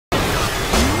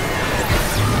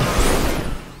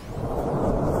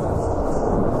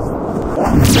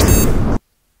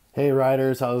Hey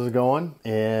riders, how's it going?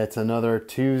 It's another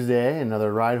Tuesday,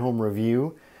 another ride home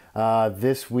review.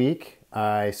 This week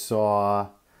I saw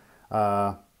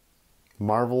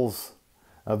Marvel's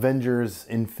Avengers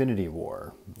Infinity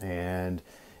War, and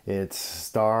it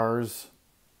stars,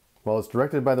 well, it's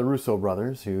directed by the Russo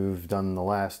brothers, who've done the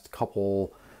last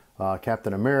couple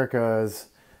Captain Americas.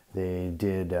 They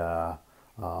did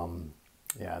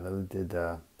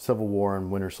Civil War and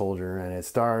Winter Soldier, and it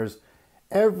stars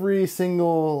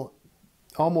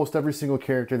almost every single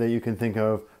character that you can think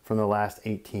of from the last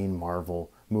 18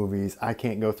 Marvel movies. I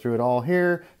can't go through it all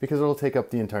here because it'll take up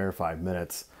the entire 5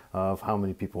 minutes of how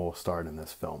many people starred in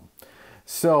this film.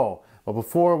 So, but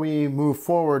before we move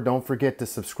forward, don't forget to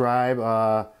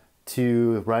subscribe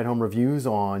to Ride Home Reviews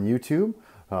on YouTube,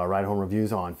 Ride Home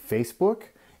Reviews on Facebook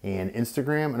and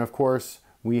Instagram, and of course,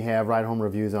 we have Ride Home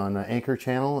Reviews on the Anchor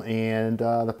channel and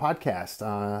the podcast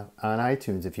on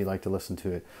iTunes if you'd like to listen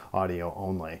to it audio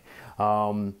only.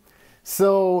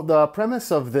 So the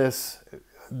premise of this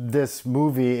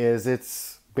movie is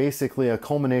it's basically a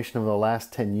culmination of the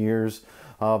last 10 years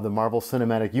of the Marvel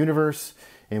Cinematic Universe,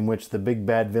 in which the big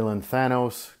bad villain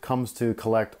Thanos comes to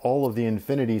collect all of the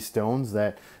Infinity Stones.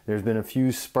 That there's been a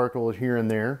few sparkled here and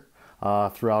there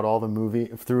throughout all the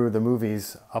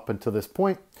movies up until this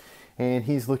point. And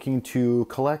he's looking to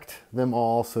collect them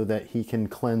all so that he can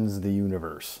cleanse the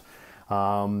universe.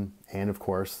 And of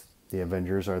course, the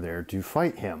Avengers are there to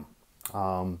fight him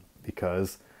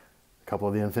because a couple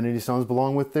of the Infinity Stones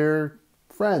belong with their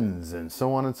friends and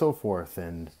so on and so forth.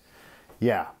 And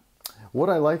yeah, what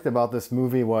I liked about this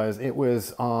movie was it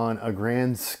was on a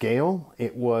grand scale.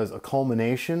 It was a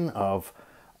culmination of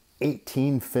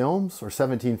 18 films or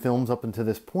 17 films up until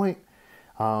this point.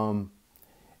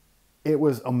 It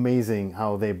was amazing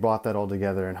how they brought that all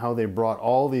together and how they brought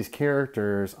all these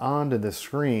characters onto the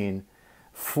screen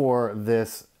for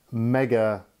this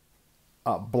mega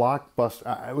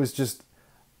blockbuster. It was just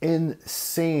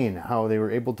insane how they were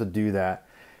able to do that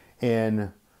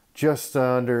in just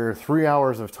under 3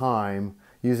 hours of time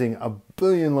using a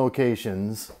billion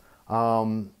locations,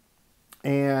 and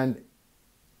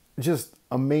just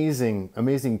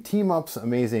amazing team-ups,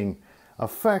 amazing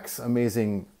effects,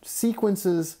 amazing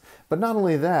sequences, but not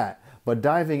only that, but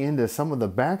diving into some of the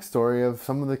backstory of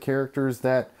some of the characters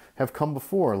that have come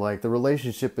before, like the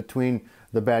relationship between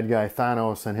the bad guy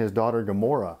Thanos and his daughter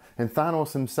Gamora, and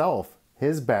Thanos himself,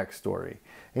 his backstory,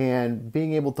 and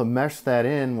being able to mesh that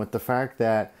in with the fact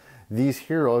that these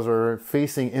heroes are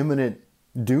facing imminent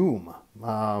doom,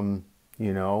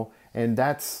 you know, and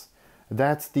that's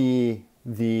the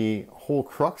whole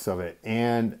crux of it.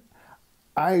 And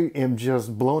I am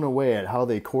just blown away at how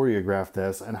they choreographed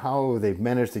this and how they've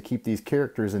managed to keep these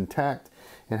characters intact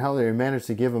and how they managed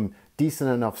to give them decent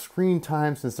enough screen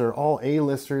time since they're all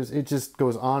A-listers. It just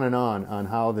goes on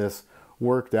how this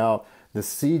worked out. The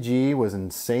CG was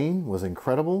insane, was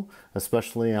incredible,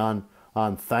 especially on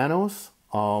Thanos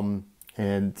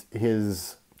and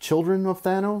his children of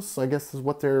Thanos, I guess is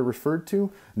what they're referred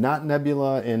to. Not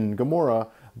Nebula and Gamora,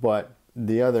 but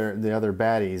the other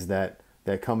baddies that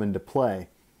come into play.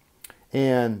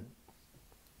 And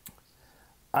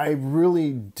I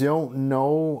really don't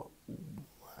know.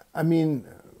 I mean,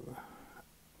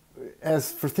 as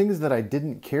for things that I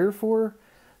didn't care for,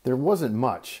 there wasn't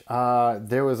much.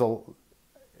 There was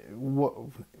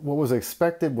what was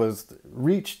expected was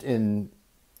reached and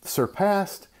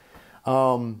surpassed.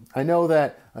 I know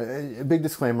that, a big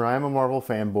disclaimer, I'm a Marvel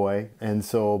fanboy, and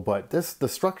so, but the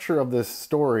structure of this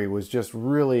story was just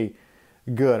really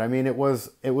good. I mean, it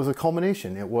was a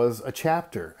culmination. It was a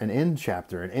chapter, an end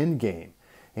game.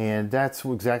 And that's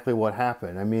exactly what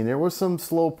happened. I mean, there were some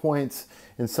slow points,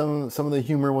 and some of the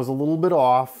humor was a little bit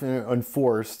off and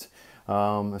forced,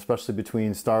 especially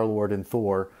between Star-Lord and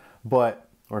Thor,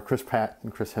 or Chris Pratt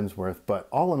and Chris Hemsworth. But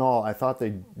all in all, I thought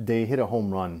they hit a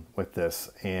home run with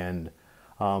this, and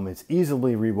it's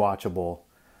easily rewatchable,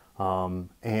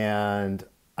 and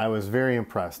I was very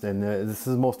impressed. And this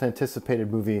is the most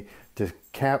anticipated movie to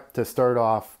jumpstart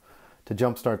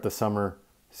the summer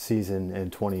season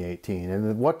in 2018.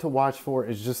 And what to watch for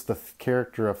is just the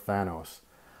character of Thanos.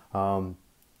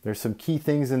 There's some key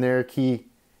things in there, key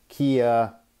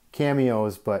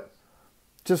cameos, but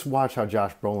just watch how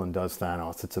Josh Brolin does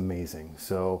Thanos. It's amazing.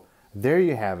 So there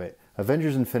you have it.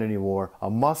 Avengers Infinity War, a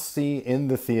must-see in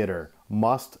the theater.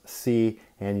 Must see,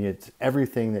 and it's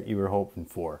everything that you were hoping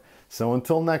for. So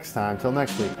until next time, until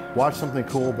next week, watch something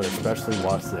cool, but especially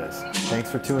watch this.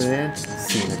 Thanks for tuning in.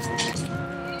 See you next week.